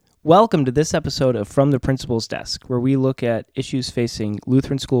Welcome to this episode of From the Principal's Desk, where we look at issues facing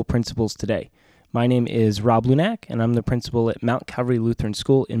Lutheran school principals today. My name is Rob Lunak, and I'm the principal at Mount Calvary Lutheran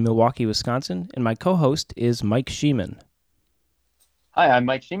School in Milwaukee, Wisconsin, and my co-host is Mike Sheeman. Hi, I'm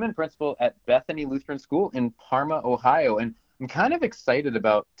Mike Sheeman, principal at Bethany Lutheran School in Parma, Ohio, and I'm kind of excited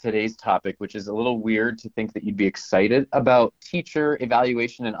about today's topic, which is a little weird to think that you'd be excited about teacher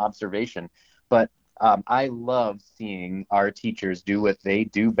evaluation and observation, but I love seeing our teachers do what they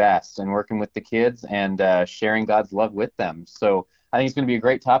do best and working with the kids and sharing God's love with them. So I think it's going to be a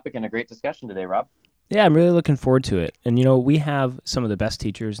great topic and a great discussion today, Rob. Yeah, I'm really looking forward to it. And, we have some of the best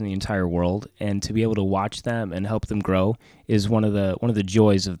teachers in the entire world, and to be able to watch them and help them grow is one of the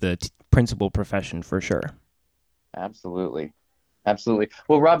joys of the principal profession for sure. Absolutely. Absolutely.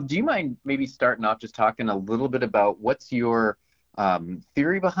 Well, Rob, do you mind maybe starting off just talking a little bit about what's your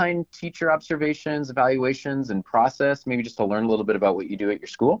theory behind teacher observations, evaluations, and process, maybe just to learn a little bit about what you do at your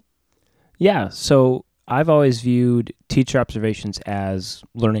school? Yeah, so I've always viewed teacher observations as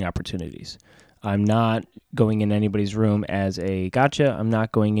learning opportunities. I'm not going in anybody's room as a gotcha. I'm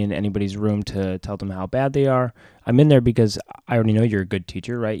not going in anybody's room to tell them how bad they are. I'm in there because I already know you're a good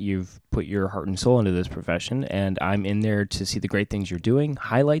teacher, right? You've put your heart and soul into this profession, and I'm in there to see the great things you're doing,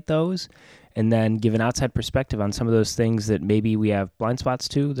 highlight those, and then give an outside perspective on some of those things that maybe we have blind spots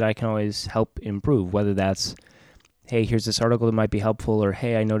to that I can always help improve, whether that's, hey, here's this article that might be helpful, or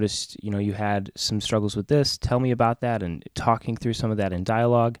hey, I noticed, you had some struggles with this. Tell me about that, and talking through some of that in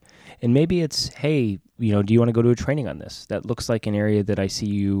dialogue. And maybe it's, hey, do you want to go to a training on this? That looks like an area that I see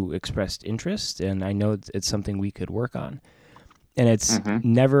you expressed interest, and I know it's something we could work on. And it's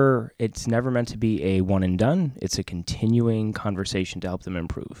never meant to be a one and done. It's a continuing conversation to help them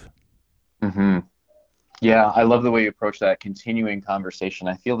improve. Mm-hmm. Yeah, I love the way you approach that continuing conversation.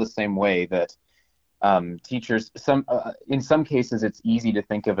 I feel the same way that teachers, in some cases, it's easy to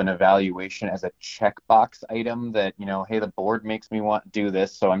think of an evaluation as a checkbox item that, hey, the board makes me want to do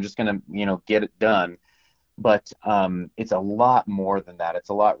this, so I'm just going to, get it done. But it's a lot more than that. It's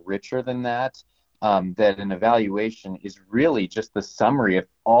a lot richer than that. That an evaluation is really just the summary of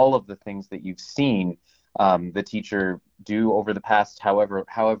all of the things that you've seen the teacher do over the past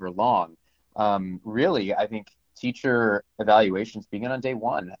however long. Really, I think teacher evaluations begin on day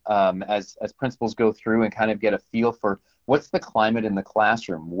one as principals go through and kind of get a feel for what's the climate in the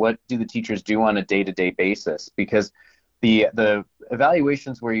classroom. What do the teachers do on a day-to-day basis? Because the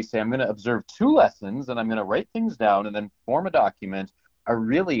evaluations where you say, I'm going to observe 2 lessons and I'm going to write things down and then form a document are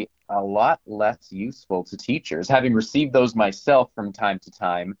really a lot less useful to teachers. Having received those myself from time to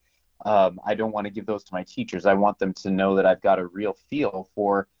time, I don't want to give those to my teachers. I want them to know that I've got a real feel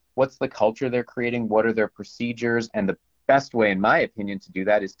for what's the culture they're creating, what are their procedures, and the best way, in my opinion, to do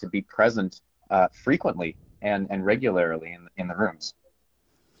that is to be present frequently and regularly in the rooms.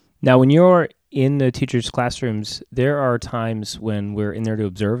 Now, when you're in the teachers' classrooms, there are times when we're in there to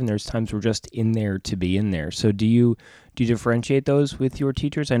observe, and there's times we're just in there to be in there. So do you differentiate those with your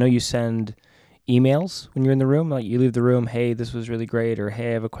teachers? I know you send emails when you're in the room, like you leave the room, hey, this was really great, or hey,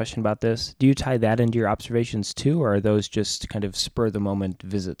 I have a question about this. Do you tie that into your observations too, or are those just kind of spur-of-the-moment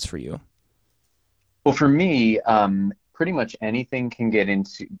visits for you? Well, for me, pretty much anything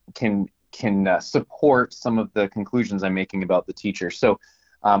can support some of the conclusions I'm making about the teacher. So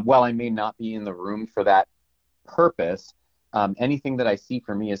while I may not be in the room for that purpose, anything that I see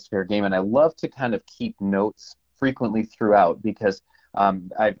for me is fair game. And I love to kind of keep notes frequently throughout because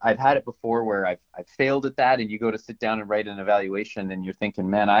I've had it before where I've failed at that, and you go to sit down and write an evaluation and you're thinking,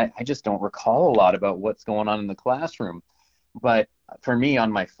 man, I just don't recall a lot about what's going on in the classroom. But for me,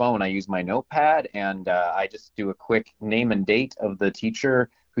 on my phone, I use my notepad and I just do a quick name and date of the teacher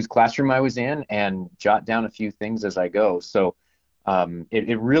whose classroom I was in and jot down a few things as I go. So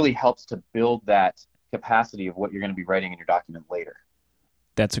it really helps to build that capacity of what you're going to be writing in your document later.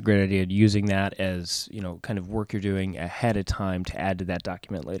 That's a great idea, using that as, kind of work you're doing ahead of time to add to that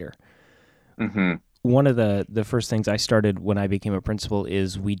document later. Mm-hmm. One of the first things I started when I became a principal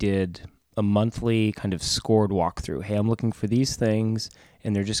is we did a monthly kind of scored walkthrough. Hey, I'm looking for these things,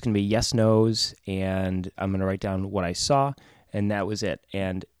 and they're just going to be yes, no's, and I'm going to write down what I saw, and that was it.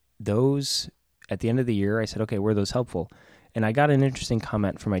 And those, at the end of the year, I said, okay, were those helpful? And I got an interesting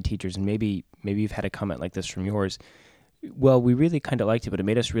comment from my teachers, and maybe you've had a comment like this from yours. Well, we really kind of liked it, but it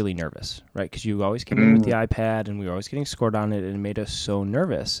made us really nervous, right? Because you always came in with the iPad, and we were always getting scored on it, and it made us so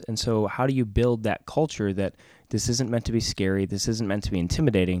nervous. And so how do you build that culture that this isn't meant to be scary, this isn't meant to be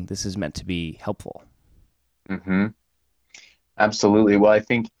intimidating, this is meant to be helpful? Mm-hmm. Absolutely. Well, I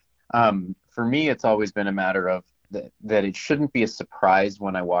think for me, it's always been a matter of that it shouldn't be a surprise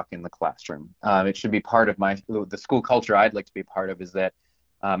when I walk in the classroom. It should be part of the school culture I'd like to be part of is that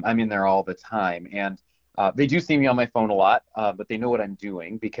I'm in there all the time, and they do see me on my phone a lot, but they know what I'm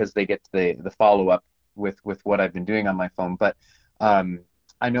doing because they get the follow up with what I've been doing on my phone. But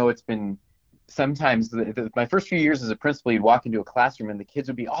I know it's been sometimes my first few years as a principal, you'd walk into a classroom and the kids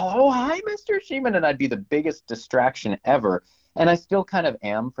would be, oh, hi, Mr. Sheeman, and I'd be the biggest distraction ever. And I still kind of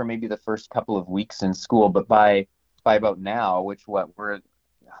am for maybe the first couple of weeks in school, but by about now, we're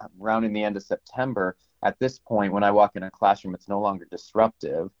rounding the end of September, at this point, when I walk in a classroom, it's no longer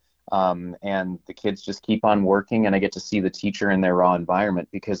disruptive. And the kids just keep on working, and I get to see the teacher in their raw environment,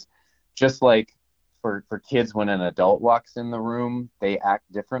 because just like for kids, when an adult walks in the room, they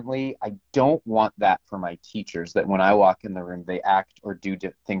act differently. I don't want that for my teachers, that when I walk in the room, they act or do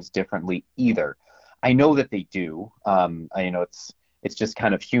things differently either. I know that they do. It's just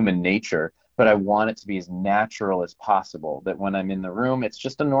kind of human nature, but I want it to be as natural as possible, that when I'm in the room, it's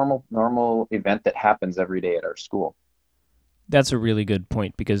just a normal event that happens every day at our school. That's a really good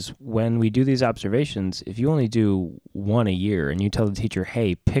point, because when we do these observations, if you only do one a year and you tell the teacher,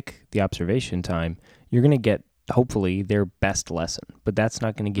 hey, pick the observation time, you're going to get hopefully their best lesson, but that's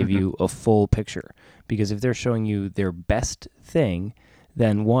not going to give you a full picture, because if they're showing you their best thing,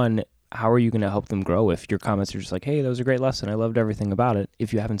 then one, how are you going to help them grow if your comments are just like, hey, that was a great lesson, I loved everything about it,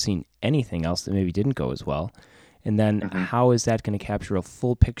 if you haven't seen anything else that maybe didn't go as well? And then how is that going to capture a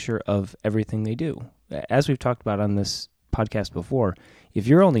full picture of everything they do? As we've talked about on this podcast before, if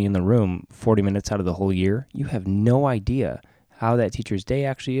you're only in the room 40 minutes out of the whole year, you have no idea how that teacher's day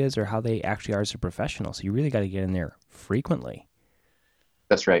actually is or how they actually are as a professional. So you really got to get in there frequently.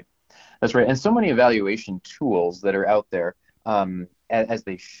 That's right. That's right. And so many evaluation tools that are out there, as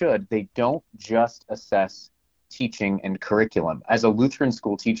they should, they don't just assess teaching and curriculum. As a Lutheran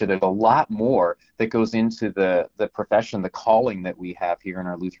school teacher, there's a lot more that goes into the profession, the calling that we have here in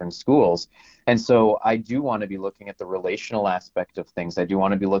our Lutheran schools. And so I do want to be looking at the relational aspect of things. I do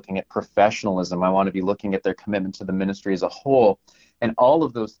want to be looking at professionalism. I want to be looking at their commitment to the ministry as a whole. And all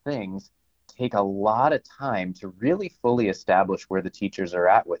of those things take a lot of time to really fully establish where the teachers are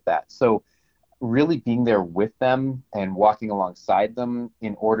at with that. So really being there with them and walking alongside them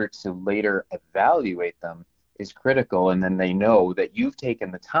in order to later evaluate them is critical. And then they know that you've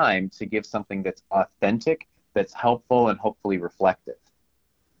taken the time to give something that's authentic, that's helpful, and hopefully reflective.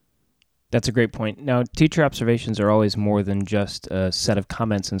 That's a great point. Now, teacher observations are always more than just a set of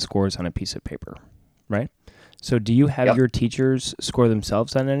comments and scores on a piece of paper, right? So do you have your teachers score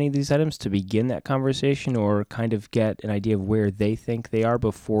themselves on any of these items to begin that conversation, or kind of get an idea of where they think they are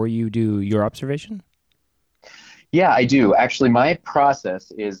before you do your observation? Yeah, I do. Actually, my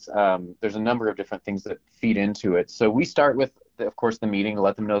process is there's a number of different things that feed into it. So we start with, of course, the meeting to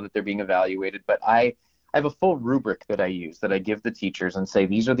let them know that they're being evaluated. But I have a full rubric that I use, that I give the teachers and say,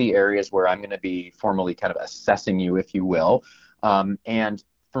 these are the areas where I'm going to be formally kind of assessing you, if you will. And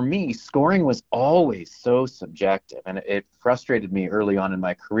for me, scoring was always so subjective, and it frustrated me early on in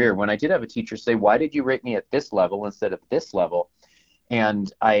my career when I did have a teacher say, why did you rate me at this level instead of this level?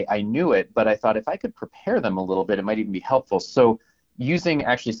 And I knew it, but I thought if I could prepare them a little bit, it might even be helpful. So using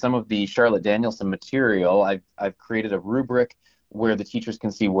actually some of the Charlotte Danielson material, I've created a rubric where the teachers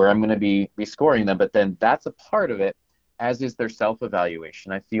can see where I'm going to be scoring them, but then that's a part of it, as is their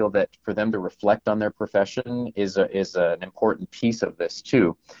self-evaluation. I feel that for them to reflect on their profession is an important piece of this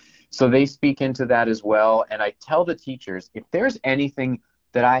too. So they speak into that as well. And I tell the teachers, if there's anything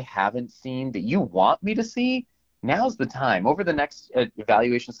that I haven't seen that you want me to see, now's the time. Over the next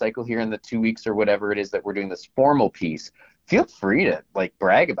evaluation cycle here in the 2 weeks or whatever it is that we're doing this formal piece, feel free to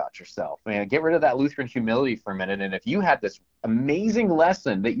brag about yourself. Get rid of that Lutheran humility for a minute. And if you had this amazing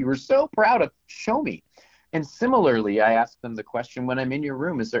lesson that you were so proud of, show me. And similarly, I ask them the question when I'm in your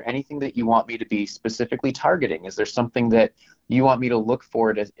room, is there anything that you want me to be specifically targeting? Is there something that you want me to look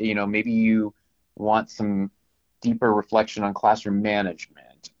for to, maybe you want some deeper reflection on classroom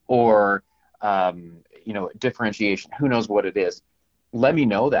management or differentiation, who knows what it is. Let me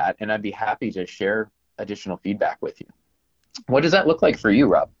know that, and I'd be happy to share additional feedback with you. What does that look like for you,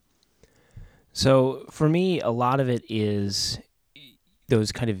 Rob? So for me, a lot of it is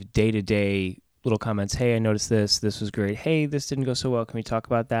those kind of day-to-day little comments. Hey, I noticed this was great. Hey, this didn't go so well. Can we talk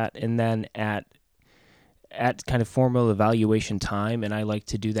about that? And then at kind of formal evaluation time, and I like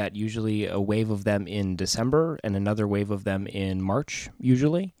to do that usually a wave of them in December and another wave of them in March,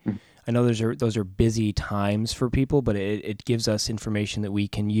 usually. Mm-hmm. I know those are busy times for people, but it gives us information that we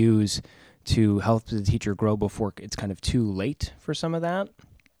can use to help the teacher grow before it's kind of too late for some of that.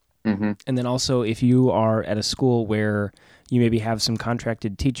 Mm-hmm. And then also, if you are at a school where you maybe have some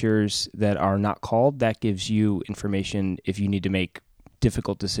contracted teachers that are not called, that gives you information if you need to make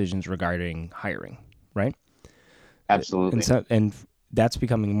difficult decisions regarding hiring, right? Absolutely. And that's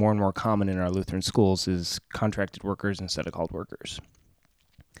becoming more and more common in our Lutheran schools is contracted workers instead of called workers.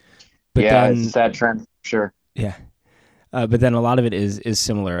 But Yeah, it's a then, sad trend, sure. yeah. But then a lot of it is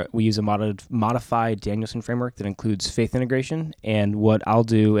similar. We use a modified Danielson framework that includes faith integration. And what I'll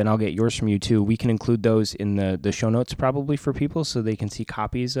do, and I'll get yours from you too, we can include those in the show notes probably for people so they can see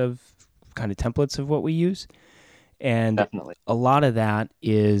copies of kind of templates of what we use. And Definitely. a lot of that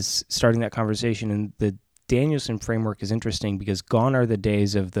is starting that conversation. And the Danielson framework is interesting because gone are the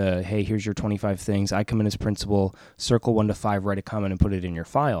days of the, hey, here's your 25 things. I come in as principal, circle 1 to 5, write a comment, and put it in your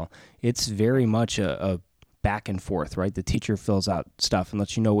file. It's very much a back and forth, right? The teacher fills out stuff and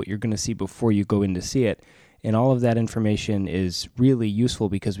lets you know what you're going to see before you go in to see it. And all of that information is really useful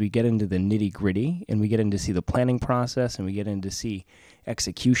because we get into the nitty gritty and we get in to see the planning process and we get in to see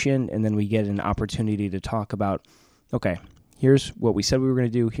execution. And then we get an opportunity to talk about, okay, here's what we said we were going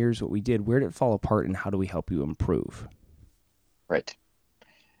to do. Here's what we did. Where did it fall apart and how do we help you improve? Right.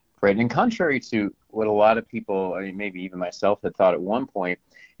 Right. And contrary to what a lot of people, I mean, maybe even myself, had thought at one point,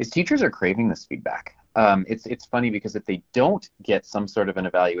 is teachers are craving this feedback. It's funny because if they don't get some sort of an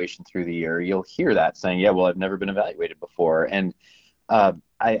evaluation through the year, you'll hear that saying, yeah, well, I've never been evaluated before. And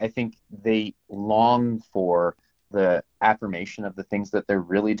I think they long for the affirmation of the things that they're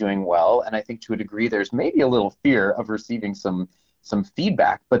really doing well. And I think to a degree, there's maybe a little fear of receiving some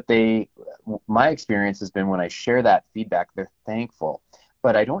feedback, but my experience has been when I share that feedback, they're thankful.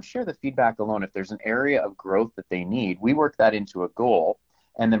 But I don't share the feedback alone. If there's an area of growth that they need, we work that into a goal.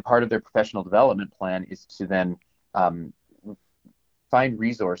 And then part of their professional development plan is to then find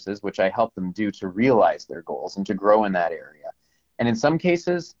resources, which I help them do to realize their goals and to grow in that area. And in some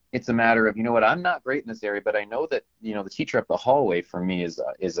cases, it's a matter of, you know what, I'm not great in this area, but I know that, you know, the teacher up the hallway for me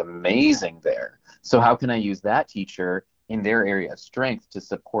is amazing there. So how can I use that teacher in their area of strength to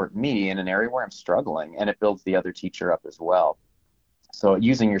support me in an area where I'm struggling? And it builds the other teacher up as well. So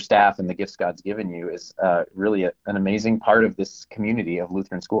using your staff and the gifts God's given you is really an amazing part of this community of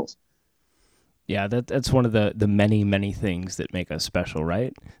Lutheran schools. Yeah, that's one of the many, many things that make us special,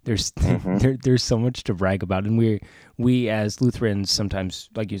 right? There's Mm-hmm. there's so much to brag about, and we as Lutherans sometimes,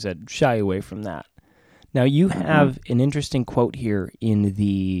 like you said, shy away from that. Now, you have an interesting quote here in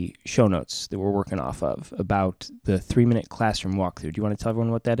the show notes that we're working off of about the 3-minute classroom walkthrough. Do you want to tell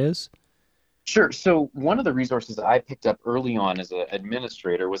everyone what that is? Sure. So one of the resources I picked up early on as an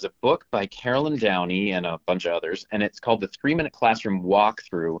administrator was a book by Carolyn Downey and a bunch of others, and it's called The 3-Minute Classroom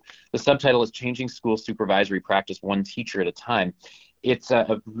Walkthrough. The subtitle is Changing School Supervisory Practice One Teacher at a Time. It's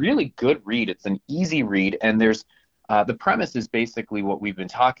a really good read. It's an easy read, and there's the premise is basically what we've been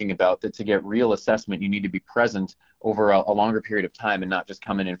talking about, that to get real assessment, you need to be present over a longer period of time and not just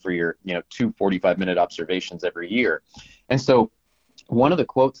coming in for your 2 45-minute observations every year. And so one of the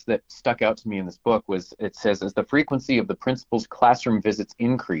quotes that stuck out to me in this book was, it says, as the frequency of the principal's classroom visits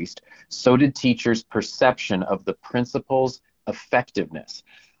increased, so did teachers' perception of the principal's effectiveness.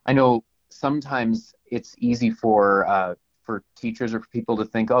 I know sometimes it's easy for teachers or for people to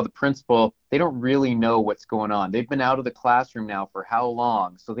think, oh, the principal, they don't really know what's going on. They've been out of the classroom now for how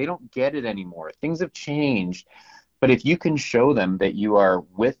long? So they don't get it anymore. Things have changed. But if you can show them that you are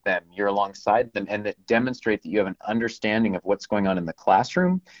with them, you're alongside them, and that demonstrate that you have an understanding of what's going on in the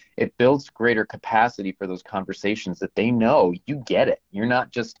classroom, it builds greater capacity for those conversations, that they know you get it. You're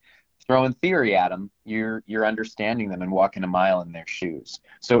not just throwing theory at them. You're understanding them and walking a mile in their shoes.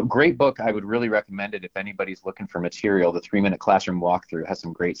 So great book. I would really recommend it if anybody's looking for material. The 3-Minute Classroom Walkthrough has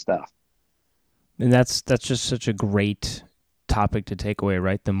some great stuff. And that's just such a great topic to take away,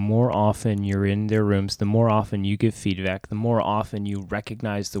 right? The more often you're in their rooms, the more often you give feedback, the more often you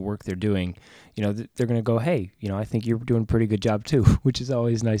recognize the work they're doing, they're going to go, hey, I think you're doing a pretty good job too, which is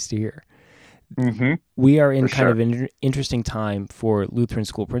always nice to hear. Mm-hmm. We are in For kind sure. of an interesting time for Lutheran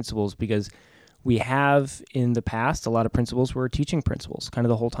school principals because we have in the past a lot of principals were teaching principals kind of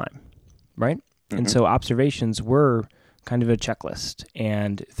the whole time, right? Mm-hmm. And so observations were kind of a checklist,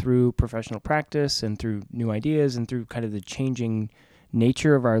 and through professional practice and through new ideas and through kind of the changing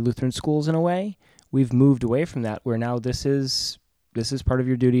nature of our Lutheran schools in a way, we've moved away from that, where now this is part of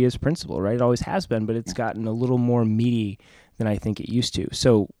your duty as principal, right? It always has been, but it's gotten a little more meaty than I think it used to.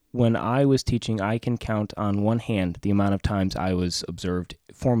 So when I was teaching, I can count on one hand the amount of times I was observed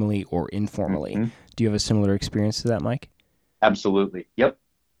formally or informally. Mm-hmm. Do you have a similar experience to that, Mike? Absolutely. Yep.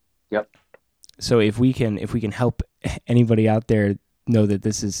 So if we can help anybody out there know that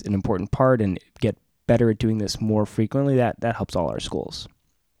this is an important part and get better at doing this more frequently, that helps all our schools.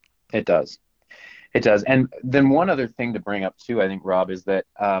 It does. And then one other thing to bring up too, I think, Rob, is that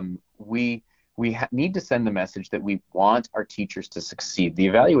we need to send the message that we want our teachers to succeed. The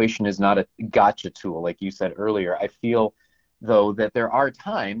evaluation is not a gotcha tool, like you said earlier. I feel though, that there are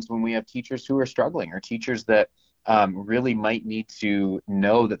times when we have teachers who are struggling, or teachers that really might need to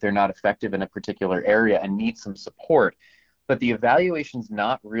know that they're not effective in a particular area and need some support. But the evaluation's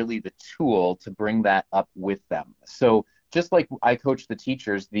not really the tool to bring that up with them. So just like I coach the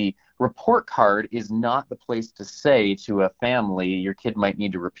teachers, the report card is not the place to say to a family, your kid might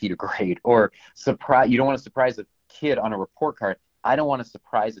need to repeat a grade, or surprise. You don't want to surprise a kid on a report card. I don't want to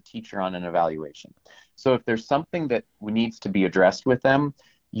surprise a teacher on an evaluation. So if there's something that needs to be addressed with them,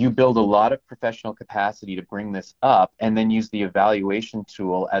 you build a lot of professional capacity to bring this up, and then use the evaluation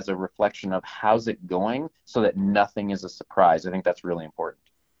tool as a reflection of how's it going, so that nothing is a surprise. I think that's really important.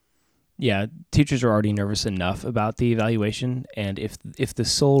 Yeah, teachers are already nervous enough about the evaluation, and if the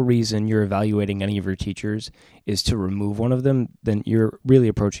sole reason you're evaluating any of your teachers is to remove one of them, then you're really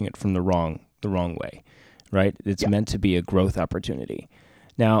approaching it from the wrong way, right? It's meant to be a growth opportunity.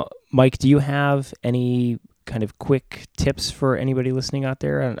 Now, Mike, do you have any kind of quick tips for anybody listening out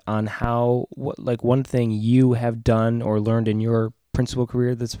there on how, like one thing you have done or learned in your principal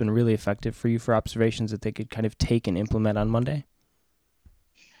career that's been really effective for you for observations that they could kind of take and implement on Monday?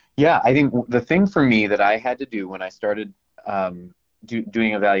 Yeah, I think the thing for me that I had to do when I started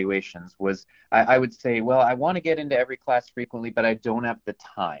doing evaluations was I would say, well, I want to get into every class frequently, but I don't have the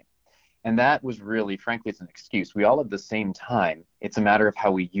time. And that was really, frankly, it's an excuse. We all have the same time. It's a matter of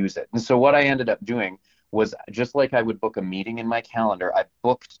how we use it. And so what I ended up doing was, just like I would book a meeting in my calendar, I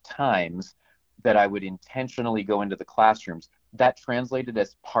booked times that I would intentionally go into the classrooms. That translated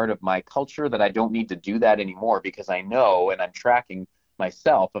as part of my culture, that I don't need to do that anymore, because I know and I'm tracking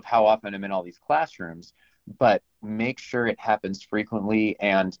myself of how often I'm in all these classrooms. But make sure it happens frequently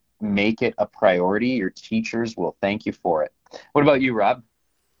and make it a priority. Your teachers will thank you for it. What about you, Rob?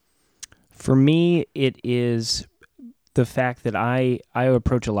 For me, it is the fact that I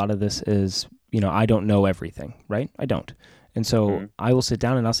approach a lot of this as, I don't know everything, right? I don't. And so I will sit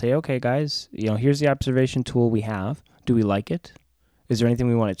down and I'll say, okay, guys, here's the observation tool we have. Do we like it? Is there anything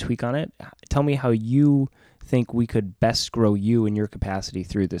we want to tweak on it? Tell me how you think we could best grow you and your capacity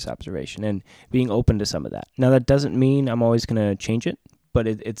through this observation, and being open to some of that. Now, that doesn't mean I'm always going to change it, but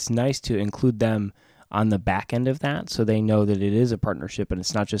it's nice to include them on the back end of that, so they know that it is a partnership and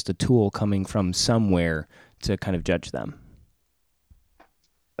it's not just a tool coming from somewhere to kind of judge them.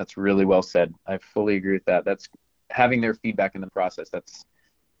 That's really well said. I fully agree with that. That's having their feedback in the process. That's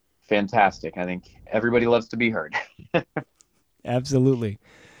fantastic. I think everybody loves to be heard. Absolutely.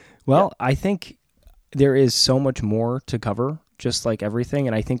 Well, I think there is so much more to cover, just like everything.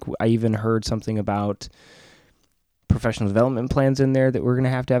 And I think I even heard something about professional development plans in there that we're going to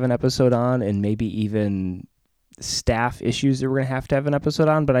have an episode on, and maybe even staff issues that we're going to have an episode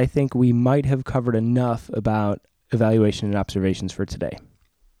on. But I think we might have covered enough about evaluation and observations for today.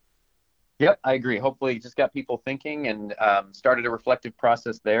 Yep, I agree. Hopefully just got people thinking and started a reflective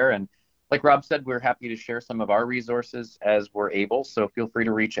process there. And like Rob said, we're happy to share some of our resources as we're able. So feel free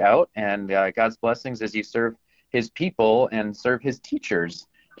to reach out, and God's blessings as you serve his people and serve his teachers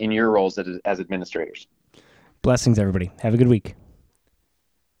in your roles as administrators. Blessings, everybody. Have a good week.